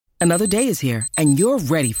Another day is here, and you're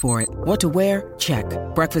ready for it. What to wear? Check.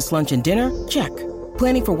 Breakfast, lunch, and dinner? Check.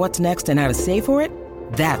 Planning for what's next and how to save for it?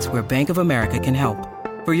 That's where Bank of America can help.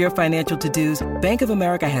 For your financial to-dos, Bank of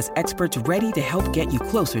America has experts ready to help get you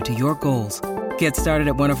closer to your goals. Get started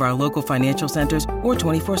at one of our local financial centers or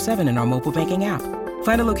 24/7 in our mobile banking app.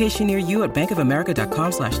 Find a location near you at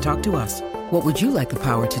bankofamerica.com/talktous. What would you like the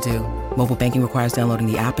power to do? Mobile banking requires downloading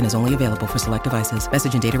the app and is only available for select devices.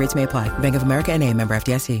 Message and data rates may apply. Bank of America N.A., member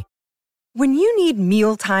FDIC. When you need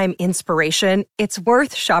mealtime inspiration, it's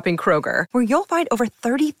worth shopping Kroger, where you'll find over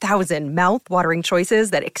 30,000 mouth-watering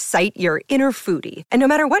choices that excite your inner foodie. And no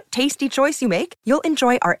matter what tasty choice you make, you'll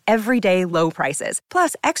enjoy our everyday low prices,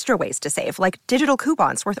 plus extra ways to save, like digital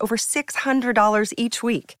coupons worth over $600 each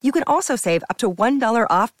week. You can also save up to $1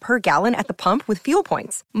 off per gallon at the pump with fuel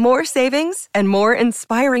points. More savings and more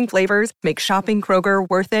inspiring flavors make shopping Kroger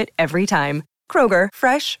worth it every time. Kroger,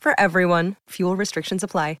 fresh for everyone. Fuel restrictions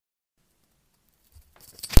apply.